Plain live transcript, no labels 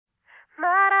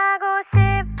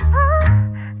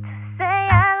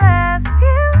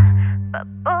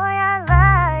But boy I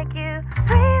like you,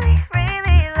 really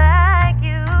really like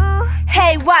you.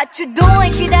 Hey what you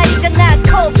doing 기다리잖아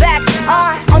call back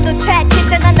on the track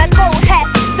있잖아 나 go ahead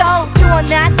so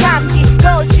주원한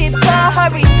감기고 싶어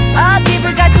hurry up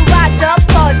입을 가져와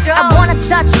덮어줘 I wanna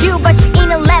touch you but you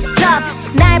in a laptop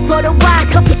날 보러 와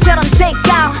커피처럼 take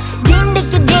out ding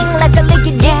ding ding like a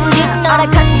licky ding ding 너랑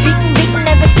같이 빙빙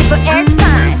내고 싶어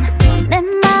airtime 내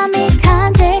맘이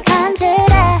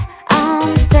간질간질해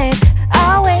I'm sick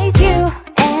always you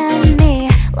and me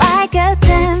like a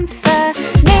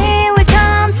symphony we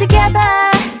come together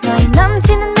너의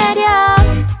넘치는 매력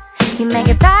You make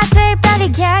a bad day better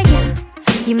yeah yeah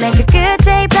You make a good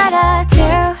day better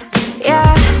too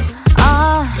yeah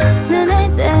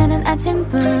눈을 뜨는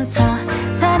아침부터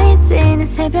달이 지는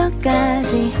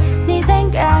새벽까지 네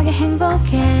생각에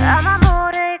행복해 아마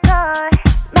모를걸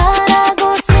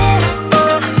말하고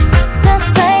싶어 Just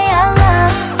say I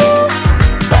love you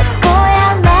But boy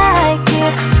I like you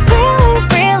Really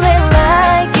really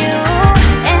like you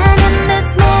And in this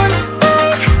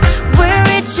moonlight We're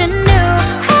reaching new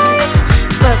heights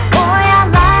But boy I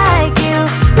like you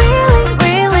Really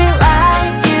really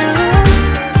like you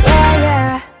Yeah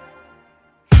yeah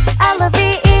I love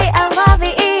it I love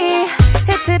it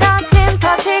흐트러진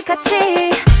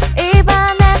퍼즐같이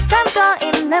입안에 담고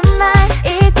있는 말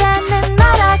이제는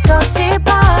말하고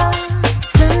싶어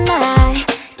Tonight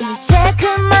이제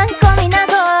그만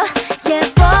고민하고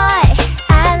Yeah boy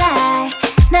I like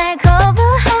날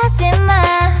거부하지 마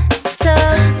So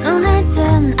눈을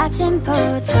뜬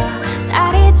아침부터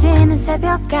달이 지는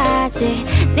새벽까지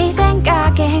네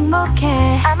생각에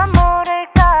행복해 아마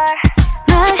모를걸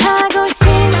말하고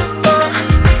싶어